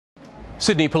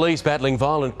Sydney police battling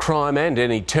violent crime and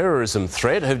any terrorism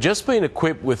threat have just been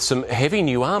equipped with some heavy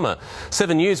new armour.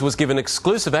 7 News was given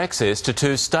exclusive access to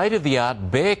two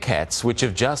state-of-the-art BearCats which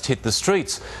have just hit the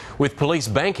streets, with police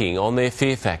banking on their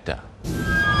fear factor.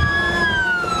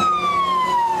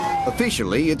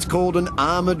 Officially, it's called an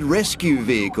armoured rescue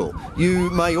vehicle. You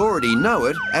may already know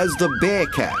it as the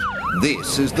BearCat.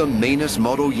 This is the meanest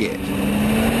model yet.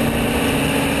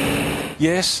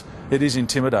 Yes, it is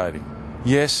intimidating.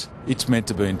 Yes, it's meant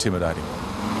to be intimidating.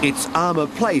 It's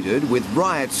armour-plated with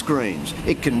riot screens.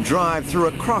 It can drive through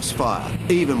a crossfire,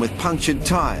 even with punctured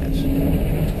tyres.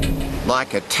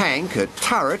 Like a tank, a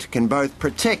turret can both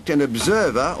protect an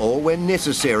observer or, when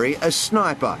necessary, a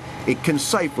sniper. It can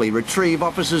safely retrieve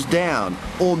officers down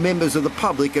or members of the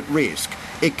public at risk.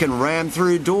 It can ram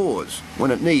through doors when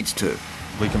it needs to.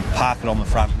 We can park it on the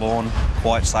front lawn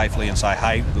quite safely and say,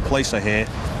 hey, the police are here,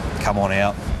 come on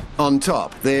out. On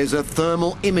top, there's a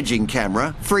thermal imaging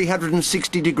camera,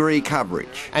 360-degree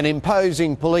coverage. An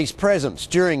imposing police presence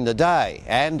during the day,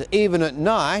 and even at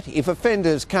night, if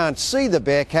offenders can't see the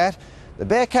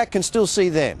BearCat can still see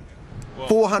them.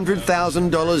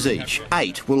 $400,000 each.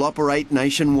 8 will operate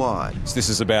nationwide. This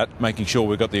is about making sure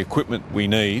we've got the equipment we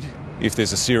need if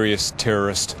there's a serious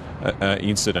terrorist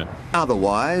incident.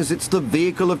 Otherwise, it's the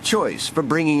vehicle of choice for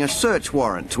bringing a search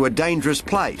warrant to a dangerous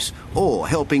place or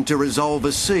helping to resolve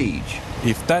a siege.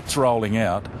 If that's rolling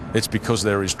out, it's because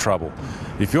there is trouble.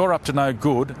 If you're up to no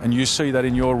good and you see that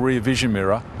in your rear vision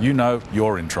mirror, you know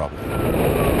you're in trouble.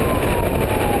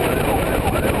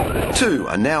 2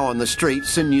 are now on the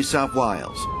streets in New South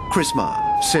Wales. Chris Marr,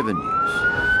 7 News.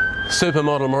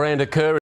 Supermodel Miranda Kerr